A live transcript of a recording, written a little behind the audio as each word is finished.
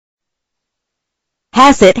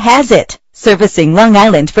Hassett has it, servicing Long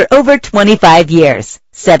Island for over 25 years.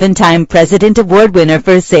 7-time President Award winner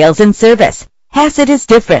for sales and service. Hassett is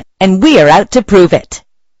different, and we are out to prove it.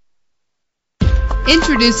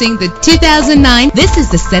 Introducing the 2009. This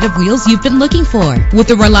is the set of wheels you've been looking for,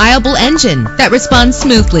 with a reliable engine that responds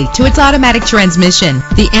smoothly to its automatic transmission.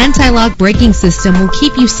 The anti-lock braking system will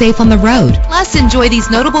keep you safe on the road. Plus, enjoy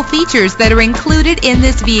these notable features that are included in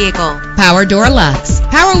this vehicle: power door locks,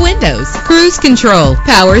 power windows, cruise control,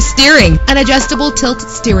 power steering, an adjustable tilt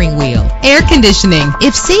steering wheel, air conditioning.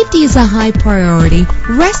 If safety is a high priority,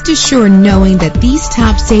 rest assured knowing that these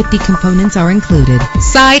top safety components are included: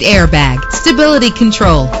 side airbag, stability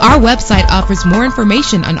control. Our website offers more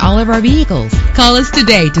information on all of our vehicles. Call us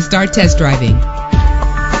today to start test driving.